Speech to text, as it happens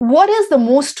what is the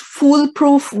most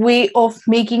foolproof way of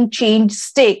making change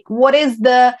stick? What is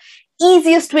the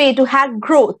easiest way to hack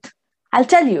growth? I'll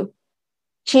tell you.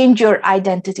 Change your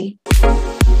identity.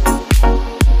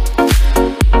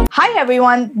 Hi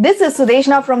everyone, this is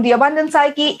Sudeshna from The Abundant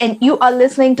Psyche and you are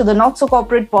listening to the Not So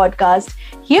Corporate podcast.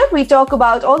 Here we talk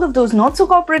about all of those not so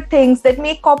corporate things that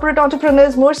make corporate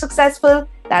entrepreneurs more successful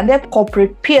than their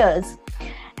corporate peers.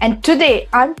 And today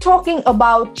I'm talking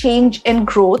about change and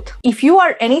growth. If you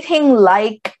are anything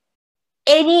like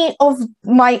any of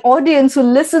my audience who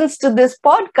listens to this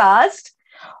podcast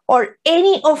or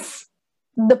any of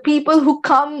the people who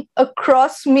come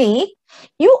across me,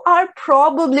 you are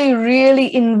probably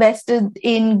really invested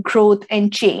in growth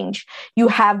and change. You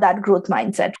have that growth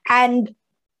mindset. And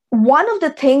one of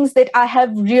the things that I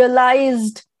have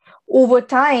realized over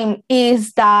time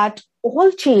is that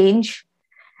all change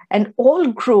and all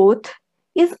growth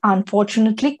is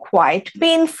unfortunately quite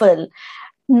painful.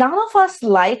 None of us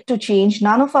like to change.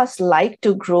 None of us like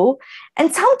to grow.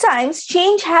 And sometimes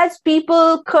change has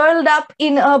people curled up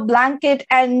in a blanket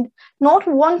and not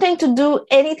wanting to do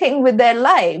anything with their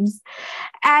lives.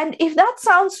 And if that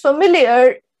sounds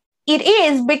familiar, it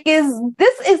is because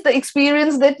this is the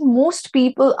experience that most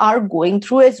people are going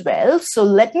through as well. So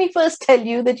let me first tell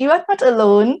you that you are not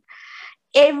alone.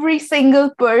 Every single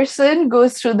person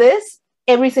goes through this.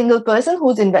 Every single person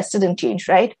who's invested in change,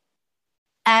 right?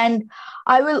 And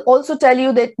I will also tell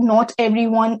you that not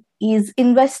everyone is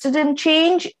invested in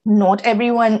change. Not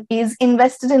everyone is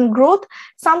invested in growth.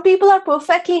 Some people are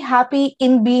perfectly happy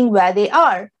in being where they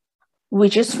are,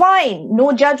 which is fine.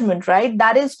 No judgment, right?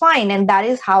 That is fine. And that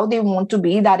is how they want to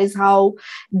be. That is how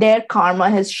their karma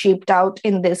has shaped out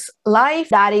in this life.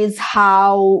 That is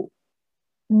how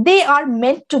they are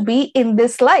meant to be in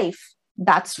this life.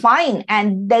 That's fine.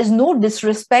 And there's no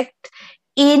disrespect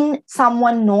in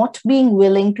someone not being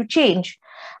willing to change.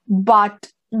 But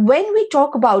when we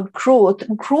talk about growth,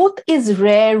 growth is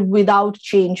rare without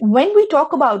change. When we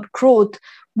talk about growth,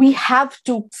 we have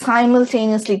to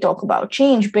simultaneously talk about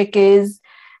change because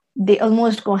they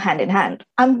almost go hand in hand.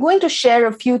 I'm going to share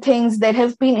a few things that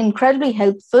have been incredibly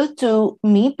helpful to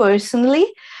me personally,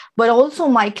 but also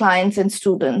my clients and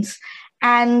students.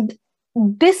 And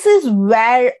this is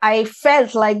where I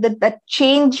felt like that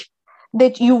change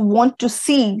that you want to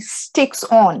see sticks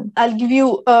on. I'll give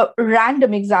you a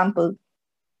random example.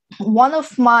 One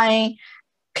of my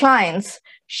clients,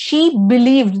 she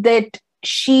believed that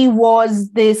she was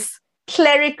this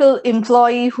clerical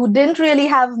employee who didn't really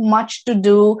have much to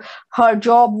do. Her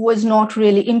job was not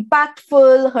really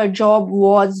impactful. Her job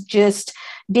was just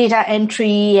data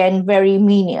entry and very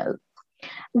menial.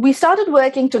 We started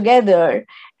working together,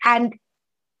 and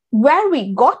where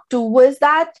we got to was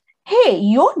that, hey,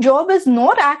 your job is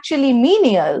not actually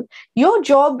menial. Your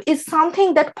job is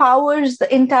something that powers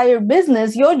the entire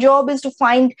business. Your job is to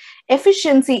find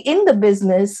efficiency in the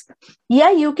business.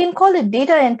 Yeah, you can call it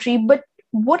data entry, but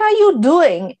what are you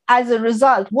doing as a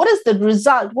result? What is the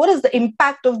result? What is the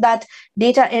impact of that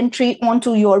data entry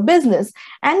onto your business?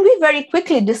 And we very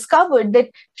quickly discovered that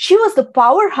she was the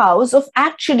powerhouse of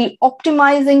actually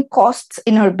optimizing costs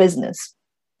in her business.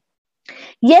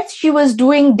 Yes, she was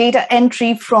doing data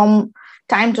entry from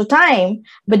time to time,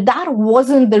 but that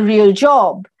wasn't the real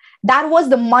job. That was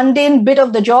the mundane bit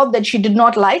of the job that she did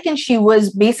not like, and she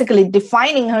was basically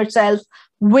defining herself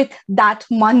with that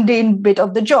mundane bit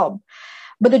of the job.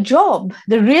 But the job,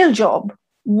 the real job,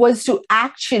 was to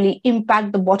actually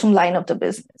impact the bottom line of the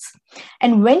business.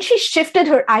 And when she shifted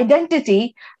her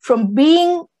identity from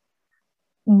being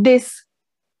this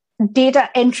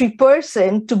data entry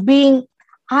person to being,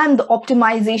 I'm the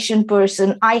optimization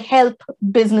person. I help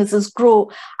businesses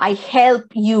grow. I help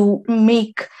you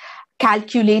make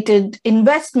calculated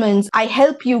investments. I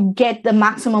help you get the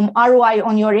maximum ROI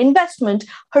on your investment.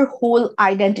 Her whole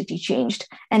identity changed.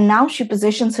 And now she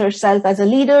positions herself as a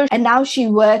leader. And now she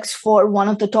works for one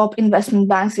of the top investment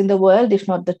banks in the world, if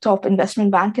not the top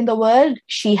investment bank in the world.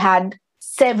 She had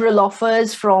several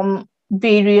offers from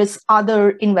various other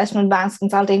investment banks,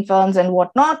 consulting firms, and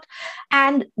whatnot.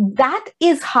 And that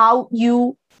is how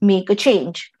you make a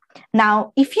change.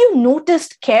 Now, if you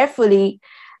noticed carefully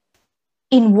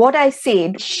in what I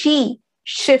said, she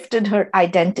shifted her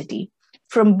identity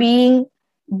from being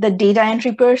the data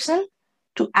entry person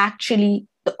to actually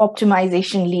the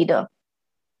optimization leader.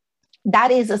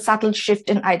 That is a subtle shift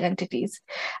in identities.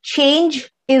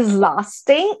 Change is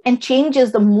lasting, and change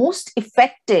is the most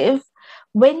effective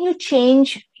when you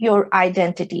change your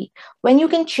identity. When you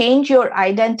can change your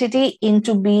identity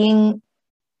into being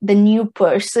the new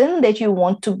person that you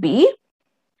want to be,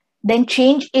 then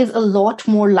change is a lot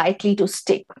more likely to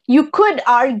stick. You could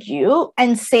argue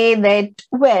and say that,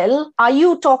 well, are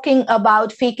you talking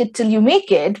about fake it till you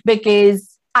make it?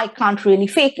 Because I can't really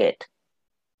fake it.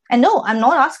 And no, I'm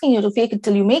not asking you to fake it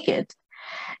till you make it.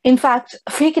 In fact,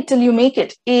 fake it till you make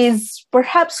it is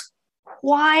perhaps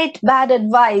quite bad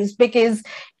advice, because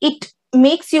it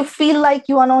makes you feel like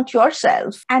you are not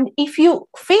yourself. And if you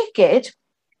fake it,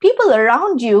 people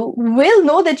around you will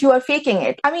know that you are faking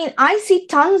it. I mean, I see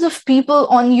tons of people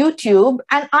on YouTube,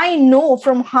 and I know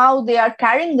from how they are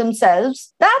carrying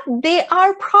themselves that they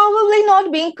are probably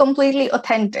not being completely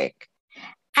authentic.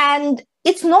 And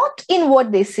it's not in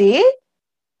what they say,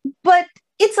 but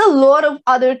it's a lot of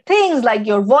other things, like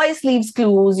your voice leaves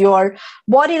clues, your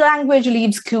body language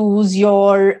leaves clues,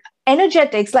 your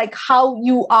energetics, like how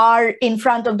you are in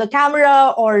front of the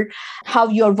camera or how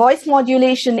your voice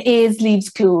modulation is, leaves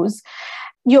clues.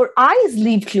 Your eyes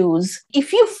leave clues.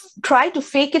 If you try to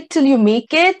fake it till you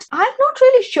make it, I'm not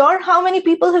really sure how many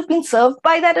people have been served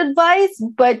by that advice,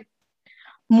 but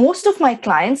most of my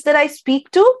clients that I speak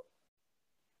to,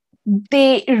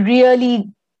 they really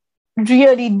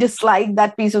dislike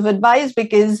that piece of advice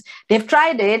because they've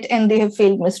tried it and they have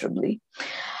failed miserably.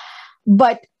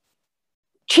 But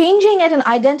changing at an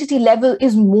identity level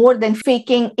is more than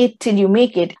faking it till you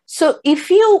make it. So if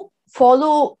you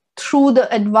follow through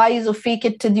the advice of fake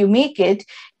it till you make it,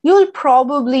 you'll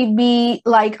probably be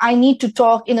like, I need to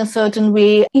talk in a certain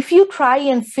way. If you try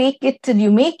and fake it till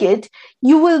you make it,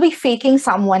 you will be faking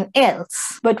someone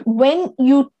else. But when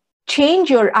you change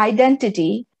your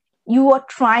identity, you are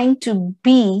trying to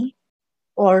be,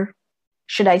 or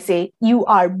should I say, you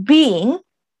are being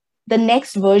the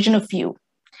next version of you.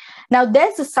 Now,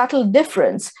 there's a subtle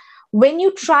difference. When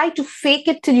you try to fake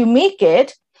it till you make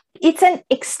it, it's an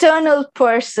external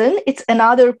person. It's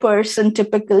another person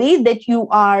typically that you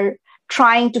are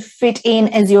trying to fit in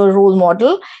as your role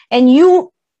model. And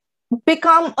you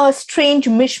become a strange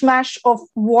mishmash of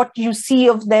what you see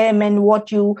of them and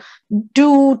what you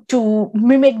do to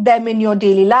mimic them in your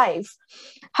daily life.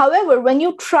 However, when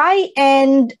you try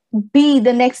and be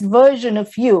the next version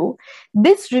of you,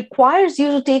 this requires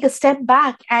you to take a step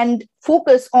back and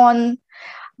focus on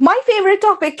my favorite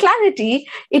topic, clarity.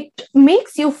 It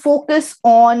makes you focus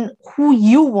on who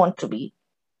you want to be.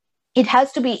 It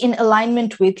has to be in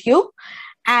alignment with you,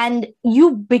 and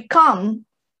you become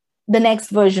the next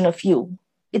version of you.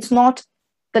 It's not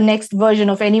the next version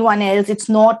of anyone else. It's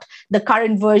not the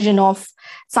current version of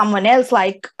someone else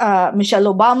like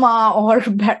Michelle Obama or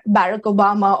Barack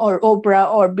Obama or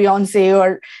Oprah or Beyonce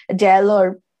or Adele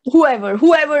or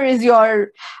whoever is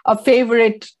your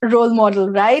favorite role model,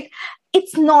 right?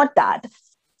 It's not that.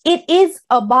 It is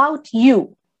about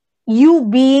you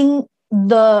being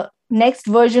the next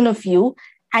version of you,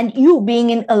 and you being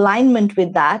in alignment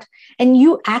with that, and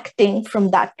you acting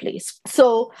from that place.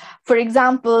 So, for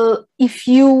example, if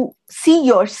you see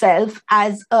yourself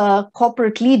as a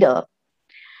corporate leader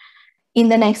in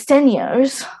the next 10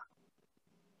 years,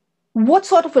 what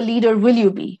sort of a leader will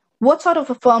you be? What sort of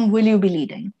a firm will you be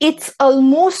leading? It's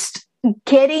almost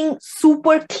getting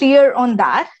super clear on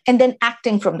that and then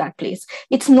acting from that place.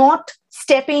 It's not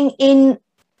stepping in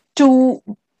to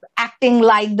acting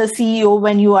like the CEO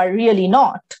when you are really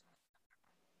not.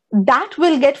 That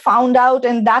will get found out,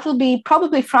 and that will be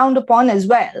probably frowned upon as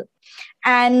well.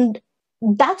 And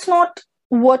that's not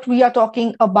what we are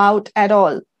talking about at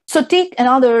all. So take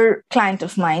another client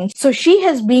of mine. So she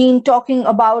has been talking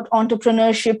about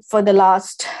entrepreneurship for the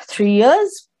last 3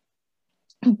 years.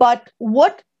 But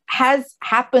what has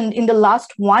happened in the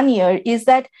last 1 year is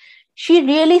that she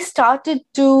really started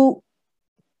to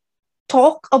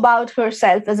talk about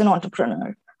herself as an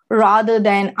entrepreneur rather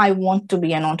than I want to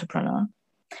be an entrepreneur.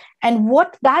 And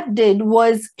what that did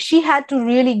was she had to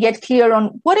really get clear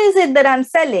on what is it that I'm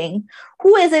selling?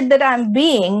 Who is it that I'm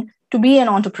being to be an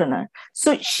entrepreneur?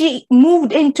 So she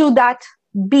moved into that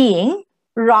being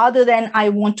rather than I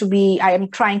want to be, I am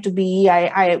trying to be,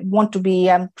 I want to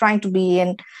be, I'm trying to be,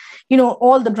 and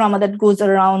all the drama that goes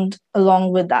around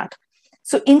along with that.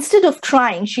 So instead of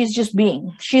trying, she's just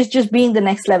being the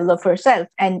next level of herself.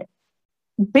 And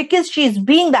because she's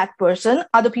being that person,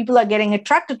 other people are getting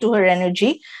attracted to her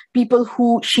energy. People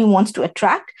who she wants to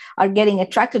attract are getting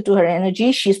attracted to her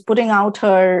energy. She's putting out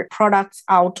her products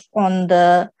out on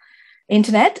the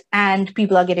internet, and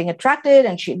people are getting attracted,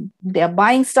 and they're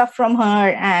buying stuff from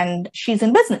her, and she's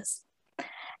in business.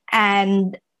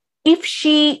 And if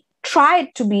she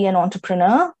tried to be an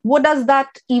entrepreneur, what does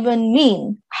that even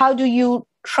mean? How do you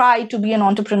try to be an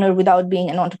entrepreneur without being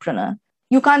an entrepreneur?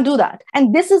 You can't do that.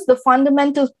 And this is the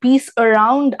fundamental piece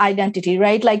around identity,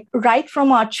 right? Like right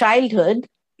from our childhood,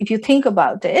 if you think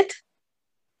about it,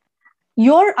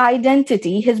 Your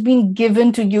identity has been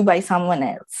given to you by someone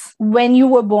else. When you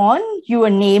were born, you were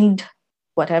named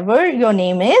whatever your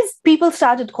name is. People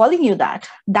started calling you that.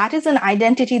 That is an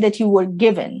identity that you were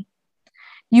given.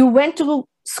 You went to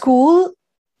school,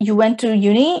 you went to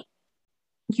uni,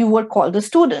 you were called a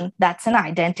student. That's an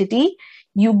identity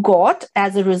you got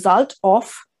as a result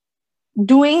of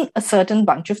doing a certain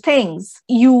bunch of things.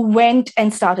 You went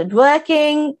and started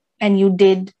working, and you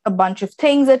did a bunch of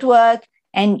things at work,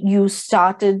 and you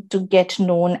started to get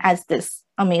known as this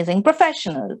amazing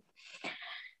professional.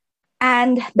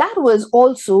 And that was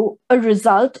also a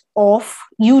result of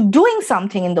you doing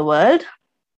something in the world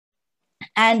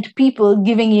and people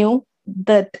giving you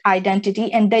that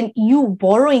identity, and then you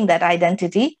borrowing that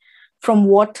identity from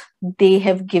what they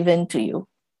have given to you.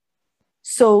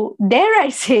 So, dare I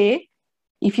say,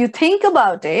 if you think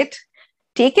about it,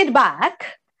 take it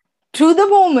back to the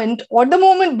moment or the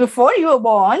moment before you were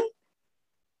born,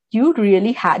 you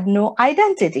really had no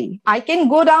identity. I can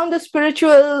go down the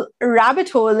spiritual rabbit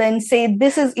hole and say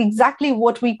this is exactly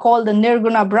what we call the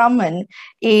Nirguna Brahman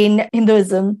in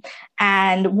Hinduism.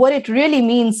 And what it really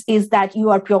means is that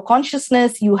you are pure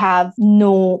consciousness, you have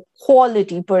no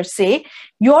quality per se.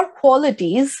 Your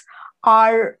qualities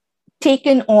are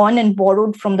taken on and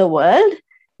borrowed from the world.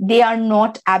 They are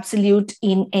not absolute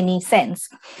in any sense.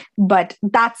 But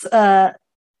that's a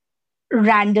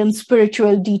random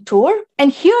spiritual detour.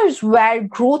 And here's where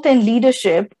growth and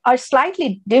leadership are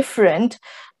slightly different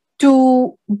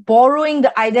to borrowing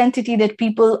the identity that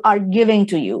people are giving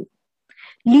to you.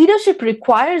 Leadership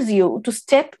requires you to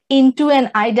step into an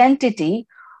identity,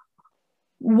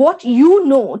 what you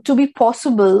know to be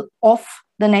possible of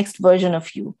the next version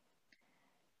of you.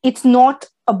 It's not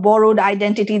a borrowed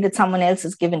identity that someone else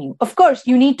has given you. Of course,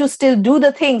 you need to still do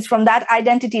the things from that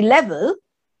identity level,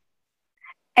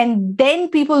 and then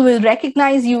people will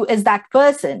recognize you as that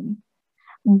person.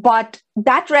 But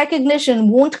that recognition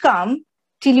won't come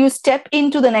till you step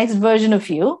into the next version of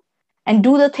you and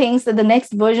do the things that the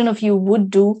next version of you would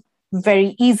do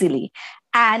very easily.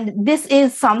 And this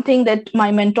is something that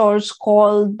my mentors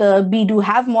call the be, do,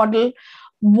 have model.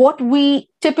 What we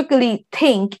typically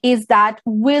think is that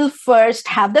we'll first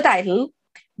have the title,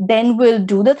 then we'll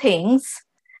do the things,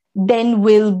 then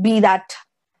we'll be that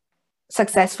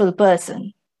successful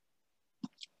person.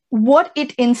 What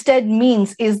it instead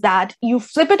means is that you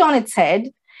flip it on its head,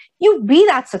 you be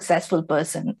that successful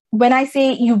person. When I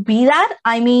say you be that,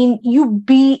 I mean you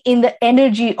be in the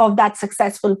energy of that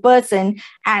successful person,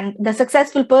 and the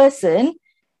successful person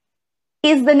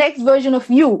is the next version of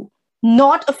you,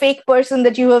 not a fake person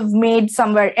that you have made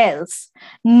somewhere else,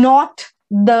 not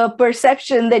the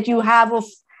perception that you have of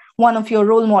one of your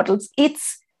role models.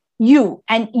 It's you,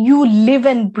 and you live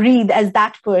and breathe as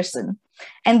that person.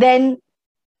 And then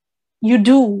you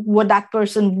do what that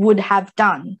person would have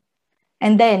done,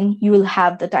 and then you will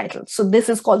have the title. So this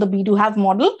is called the be, do, have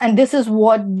model. And this is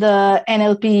what the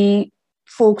NLP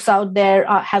folks out there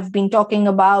have been talking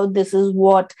about. This is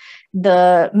what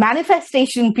the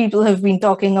manifestation people have been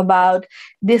talking about.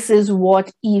 This is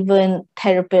what even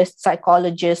therapists,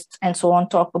 psychologists, and so on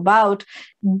talk about.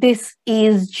 This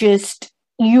is just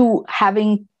you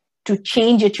having to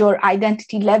change at your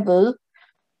identity level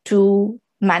to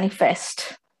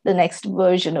manifest the next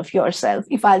version of yourself,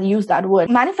 if I'll use that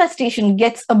word. Manifestation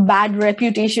gets a bad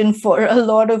reputation for a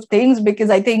lot of things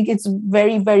because I think it's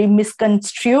very, very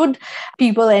misconstrued.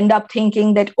 People end up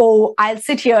thinking that, oh, I'll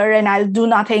sit here and I'll do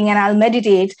nothing and I'll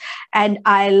meditate and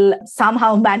I'll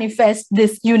somehow manifest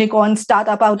this unicorn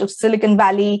startup out of Silicon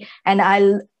Valley and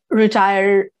I'll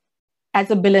retire as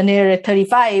a billionaire at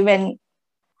 35, and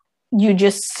you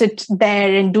just sit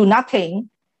there and do nothing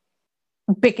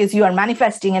because you are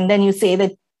manifesting, and then you say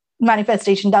that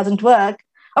manifestation doesn't work.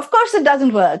 Of course it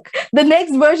doesn't work. The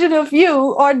next version of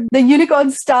you or the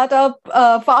unicorn startup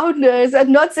founders are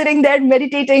not sitting there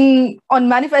meditating on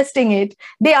manifesting it.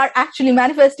 They are actually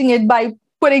manifesting it by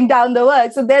putting down the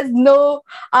work. So there's no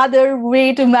other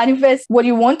way to manifest what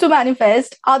you want to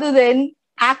manifest other than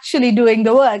actually doing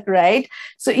the work, right?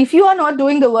 So if you are not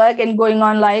doing the work and going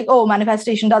on like, oh,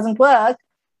 manifestation doesn't work,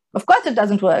 of course it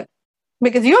doesn't work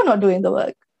because you're not doing the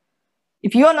work.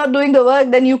 If you're not doing the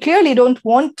work, then you clearly don't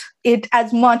want it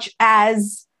as much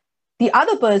as the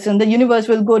other person. The universe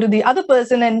will go to the other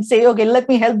person and say, okay, let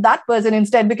me help that person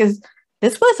instead because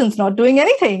this person's not doing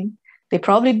anything. They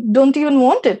probably don't even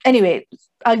want it. Anyway,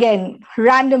 again,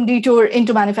 random detour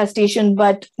into manifestation,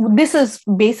 but this is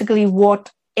basically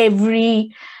what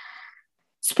every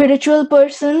spiritual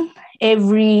person,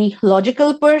 every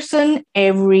logical person,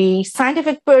 every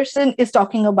scientific person is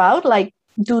talking about, like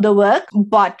do the work.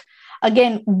 But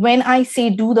again, when I say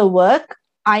do the work,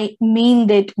 I mean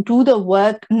that do the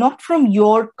work not from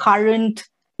your current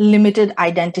limited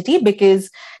identity, because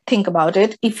think about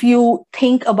it. If you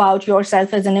think about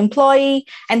yourself as an employee,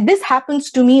 and this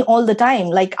happens to me all the time,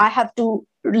 like I have to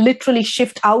literally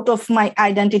shift out of my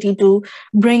identity to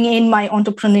bring in my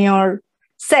entrepreneur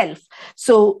self.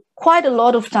 So quite a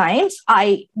lot of times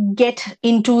I get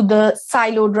into the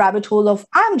siloed rabbit hole of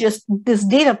I'm just this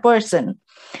data person.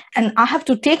 And I have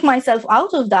to take myself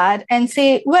out of that and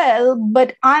say, well,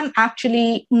 but I'm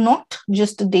actually not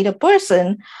just a data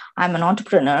person. I'm an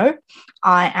entrepreneur.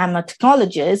 I am a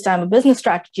technologist. I'm a business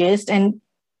strategist. And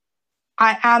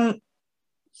I am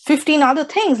 15 other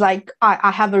things. Like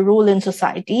I have a role in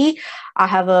society. I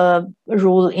have a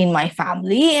role in my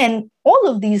family. And all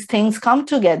of these things come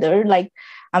together. Like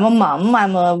I'm a mom,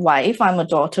 I'm a wife, I'm a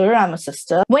daughter, I'm a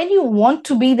sister. When you want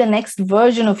to be the next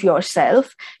version of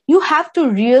yourself, you have to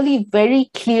really very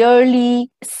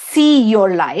clearly see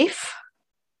your life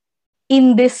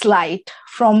in this light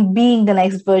from being the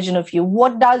next version of you.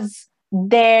 What does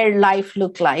their life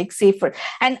look like, safer?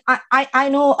 And I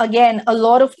know, again, a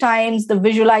lot of times the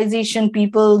visualization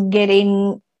people get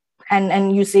in,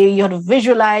 and you say you have to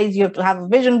visualize, you have to have a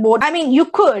vision board. I mean, you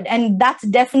could, and that's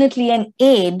definitely an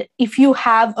aid if you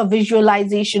have a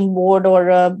visualization board or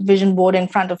a vision board in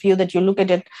front of you that you look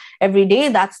at it every day.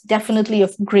 That's definitely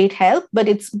of great help, but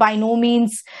it's by no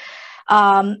means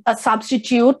a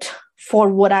substitute for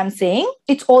what I'm saying.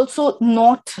 It's also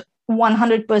not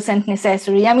 100%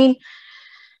 necessary. I mean,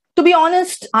 to be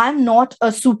honest, I'm not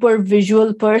a super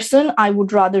visual person. I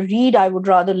would rather read, I would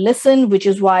rather listen, which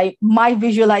is why my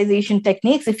visualization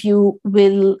techniques, if you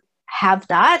will have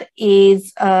that,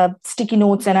 is sticky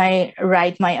notes, and I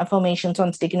write my affirmations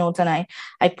on sticky notes, and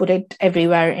I put it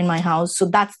everywhere in my house. So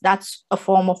that's a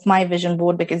form of my vision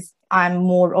board, because I'm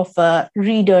more of a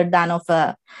reader than of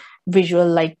a visual,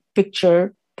 like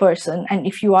picture person. And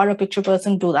if you are a picture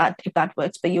person, do that if that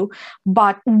works for you.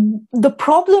 But the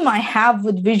problem I have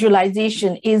with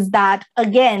visualization is that,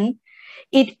 again,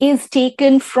 it is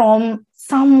taken from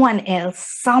someone else,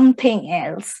 something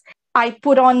else. I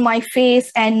put on my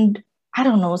face and I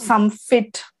don't know, some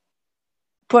fit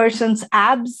person's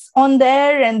abs on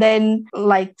there, and then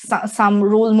like some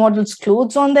role model's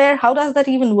clothes on there. How does that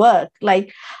even work?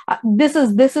 Like this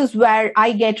is where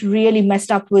I get really messed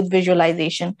up with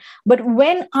visualization. But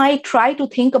when I try to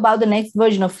think about the next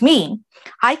version of me,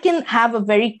 I can have a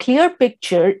very clear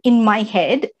picture in my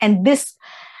head, and this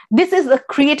is a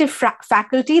creative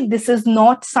faculty. This is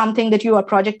not something that you are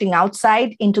projecting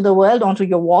outside into the world onto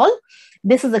your wall.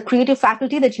 This is a creative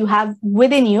faculty that you have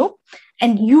within you,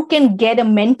 and you can get a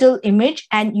mental image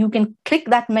and you can click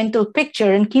that mental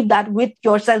picture and keep that with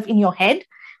yourself in your head.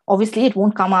 Obviously, it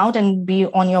won't come out and be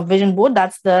on your vision board.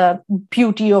 That's the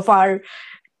beauty of our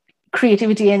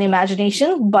creativity and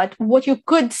imagination. But what you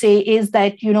could say is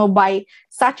that, you know, by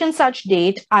such and such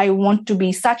date, I want to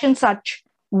be such and such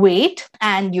weight.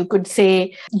 And you could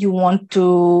say you want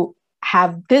to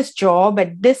have this job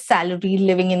at this salary,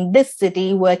 living in this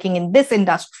city, working in this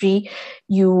industry.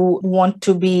 You want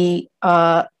to be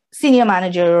a senior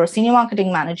manager or senior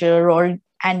marketing manager,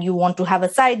 and you want to have a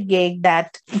side gig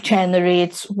that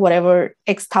generates whatever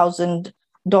X thousand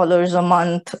dollars a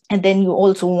month. And then you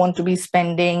also want to be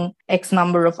spending X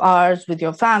number of hours with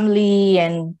your family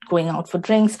and going out for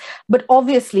drinks. But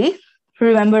obviously,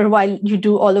 remember, while you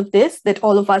do all of this, that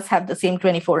all of us have the same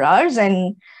 24 hours,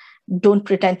 and don't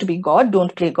pretend to be God,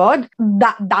 don't play God.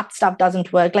 That stuff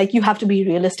doesn't work. Like, you have to be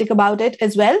realistic about it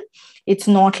as well. It's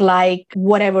not like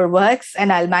whatever works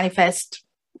and I'll manifest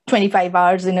 25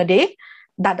 hours in a day.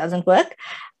 That doesn't work.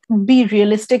 Be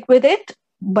realistic with it.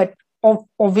 But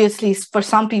obviously, for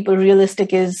some people,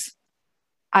 realistic is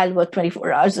I'll work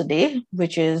 24 hours a day,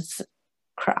 which is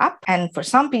crap. And for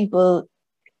some people,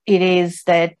 it is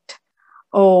that,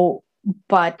 oh,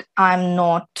 but I'm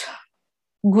not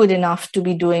good enough to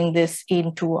be doing this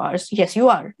in 2 hours. Yes, you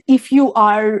are. If you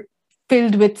are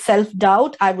filled with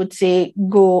self-doubt, I would say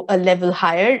go a level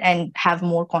higher and have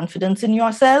more confidence in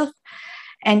yourself.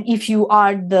 And if you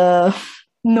are the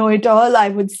know-it-all, I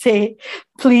would say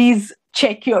please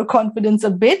check your confidence a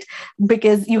bit,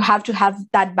 because you have to have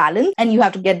that balance and you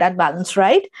have to get that balance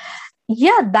right.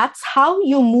 Yeah, that's how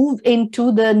you move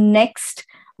into the next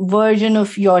version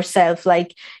of yourself.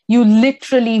 Like, you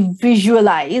literally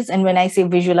visualize. And when I say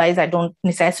visualize, I don't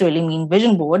necessarily mean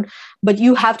vision board, but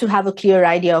you have to have a clear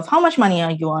idea of how much money are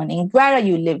you earning, where are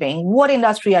you living, what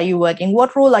industry are you working,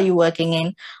 what role are you working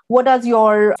in, what does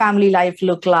your family life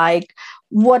look like,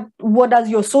 What does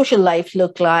your social life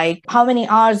look like? How many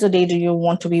hours a day do you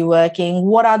want to be working?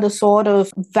 What are the sort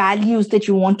of values that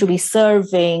you want to be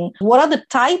serving? What are the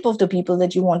type of the people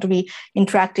that you want to be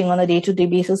interacting on a day-to-day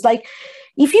basis? Like,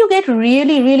 if you get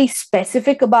really, really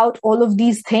specific about all of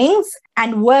these things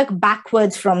and work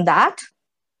backwards from that,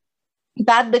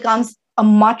 that becomes a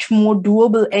much more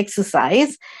doable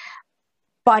exercise.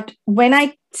 But when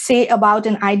I say about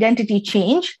an identity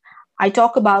change, I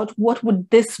talk about what would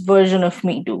this version of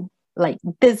me do? Like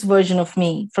this version of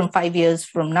me from 5 years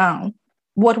from now,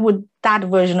 what would that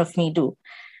version of me do?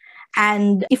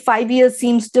 And if 5 years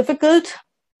seems difficult,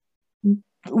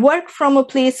 work from a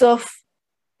place of,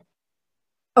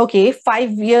 okay,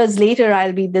 5 years later,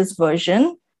 I'll be this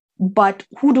version, but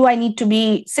who do I need to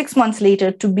be 6 months later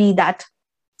to be that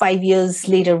 5 years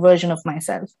later version of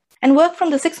myself? And work from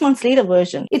the 6 months later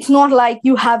version. It's not like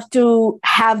you have to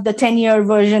have the 10-year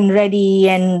version ready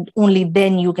and only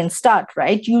then you can start,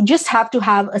 right? You just have to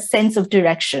have a sense of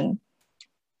direction,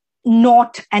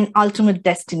 not an ultimate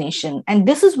destination. And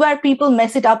this is where people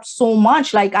mess it up so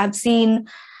much. Like I've seen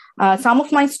some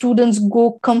of my students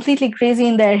go completely crazy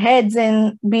in their heads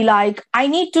and be like, I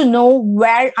need to know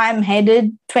where I'm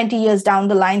headed 20 years down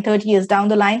the line, 30 years down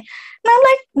the line. And I'm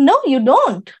like, no, you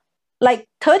don't. Like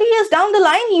 30 years down the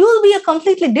line, you will be a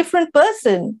completely different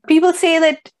person. People say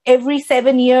that every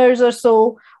 7 years or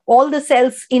so, all the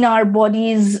cells in our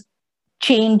bodies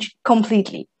change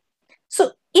completely. So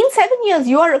in 7 years,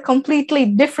 you are a completely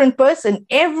different person.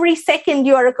 Every second,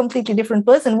 you are a completely different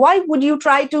person. Why would you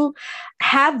try to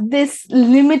have this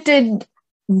limited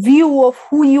view of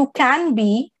who you can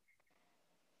be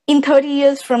in 30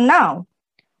 years from now?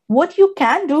 What you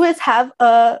can do is have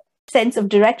a sense of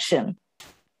direction.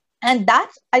 And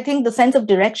that, I think, the sense of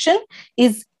direction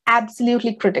is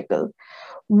absolutely critical.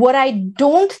 What I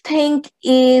don't think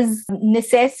is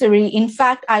necessary, in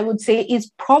fact, I would say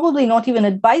is probably not even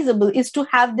advisable, is to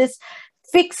have this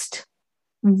fixed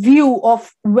view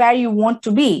of where you want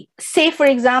to be. Say, for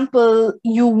example,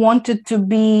 you wanted to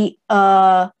be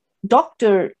a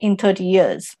doctor in 30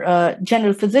 years, a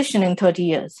general physician in 30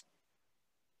 years.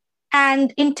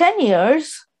 And in 10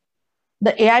 years,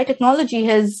 the AI technology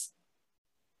has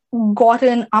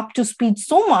gotten up to speed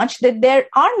so much that there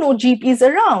are no GPs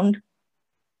around.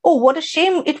 Oh, what a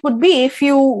shame it would be if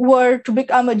you were to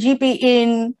become a GP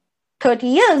in 30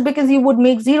 years because you would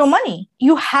make zero money.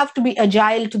 You have to be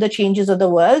agile to the changes of the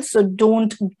world. So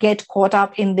don't get caught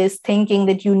up in this thinking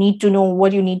that you need to know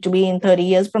what you need to be in 30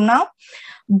 years from now.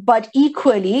 But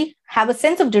equally, have a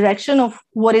sense of direction of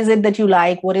what is it that you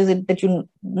like, what is it that you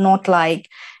not like,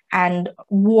 and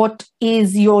what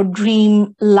is your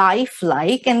dream life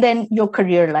like, and then your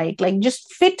career like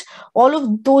just fit all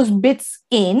of those bits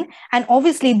in. And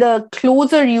obviously the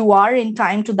closer you are in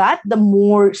time to that, the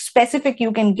more specific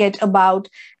you can get about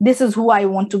this is who I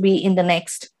want to be in the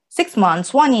next 6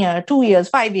 months, 1 year, 2 years,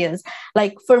 5 years.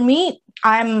 Like for me,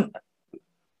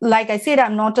 like I said,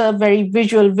 I'm not a very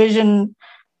vision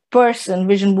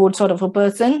board sort of a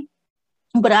person,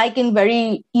 but I can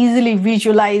very easily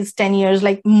visualize 10 years.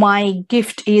 Like my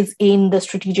gift is in the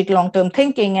strategic long-term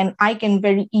thinking, and I can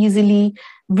very easily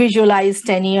visualize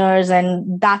 10 years.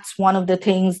 And that's one of the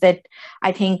things that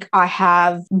I think I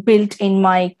have built in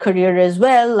my career as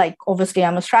well. Like obviously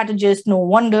I'm a strategist, no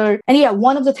wonder. And yeah,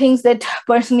 one of the things that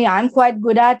personally I'm quite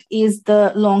good at is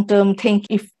the long-term think.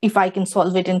 If I can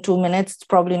solve it in 2 minutes, it's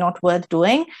probably not worth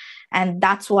doing. And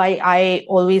that's why I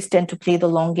always tend to play the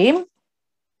long game.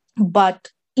 But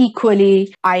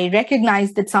equally, I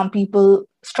recognize that some people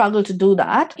struggle to do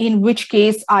that, in which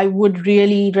case I would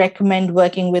really recommend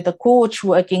working with a coach,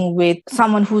 working with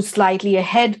someone who's slightly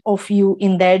ahead of you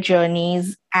in their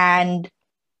journeys, and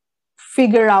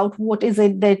figure out what is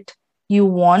it that you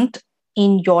want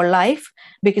in your life,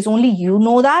 because only you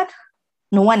know that.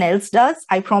 No one else does.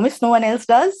 I promise no one else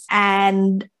does.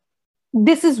 And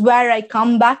this is where I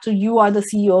come back to, you are the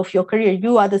CEO of your career,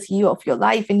 you are the CEO of your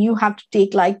life, and you have to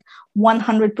take like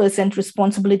 100%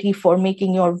 responsibility for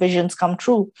making your visions come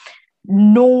true.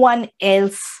 No one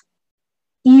else,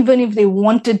 even if they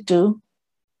wanted to,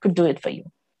 could do it for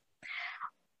you.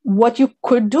 What you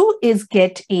could do is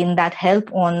get in that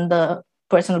help on the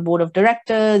personal board of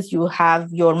directors. You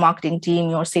have your marketing team,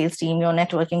 your sales team, your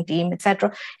networking team,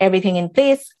 etc., everything in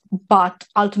place. But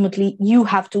ultimately, you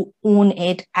have to own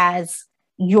it as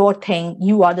your thing.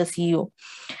 You are the CEO.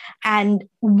 And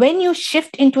when you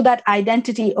shift into that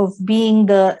identity of being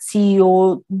the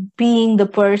CEO, being the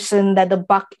person that the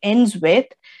buck ends with,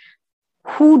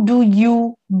 who do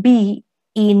you be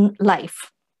in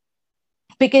life?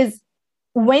 Because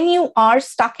when you are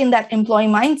stuck in that employee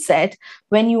mindset,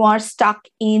 when you are stuck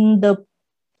in the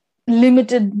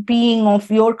limited being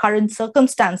of your current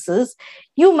circumstances,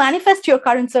 you manifest your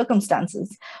current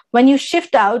circumstances. When you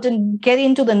shift out and get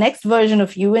into the next version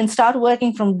of you and start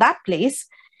working from that place,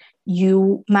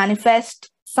 you manifest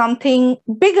something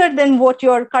bigger than what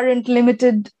your current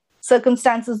limited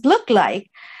circumstances look like.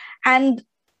 And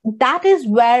that is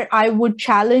where I would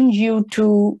challenge you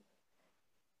to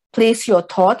place your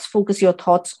thoughts, focus your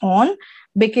thoughts on,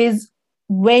 because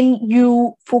when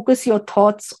you focus your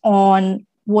thoughts on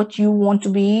what you want to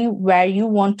be, where you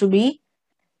want to be,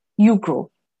 you grow.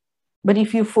 But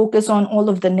if you focus on all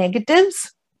of the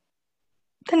negatives,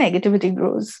 the negativity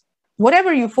grows.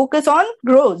 Whatever you focus on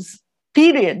grows,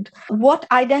 period. What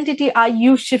identity are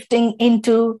you shifting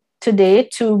into today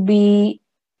to be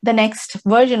the next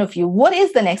version of you? What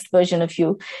is the next version of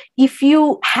you? If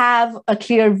you have a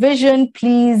clear vision,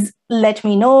 please let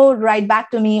me know. Write back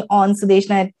to me on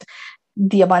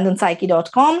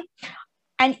sudeshna@theabundancepsyche.com.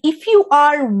 And if you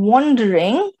are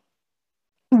wondering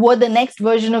what the next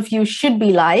version of you should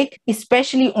be like,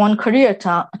 especially on career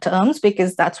terms,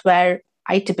 because that's where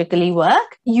I typically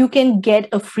work, you can get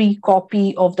a free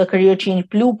copy of the Career Change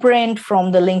Blueprint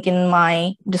from the link in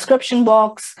my description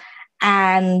box,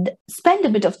 and spend a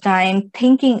bit of time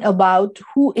thinking about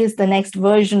who is the next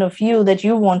version of you that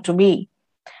you want to be,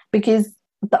 because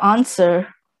the answer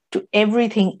to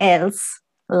everything else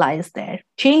lies there.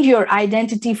 Change your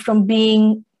identity from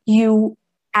being you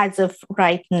as of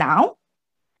right now,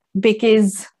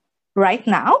 because right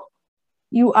now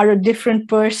you are a different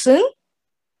person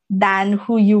than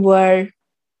who you were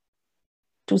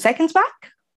 2 seconds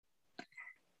back,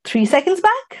 3 seconds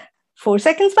back, 4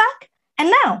 seconds back,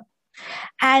 and now.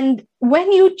 And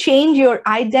when you change your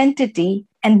identity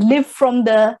and live from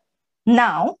the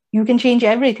now, you can change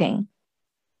everything,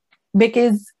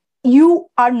 because you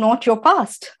are not your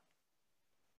past.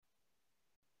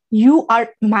 You are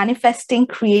manifesting,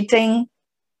 creating,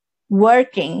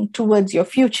 working towards your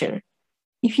future.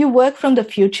 If you work from the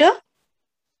future,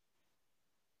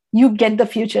 you get the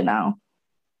future now,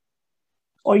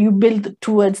 or you build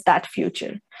towards that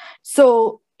future.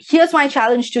 So here's my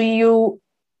challenge to you.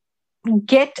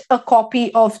 Get a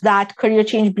copy of that Career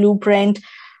Change Blueprint.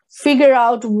 Figure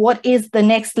out what is the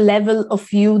next level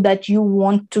of you that you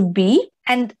want to be,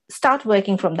 and start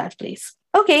working from that place.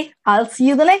 Okay, I'll see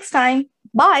you the next time.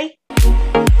 Bye.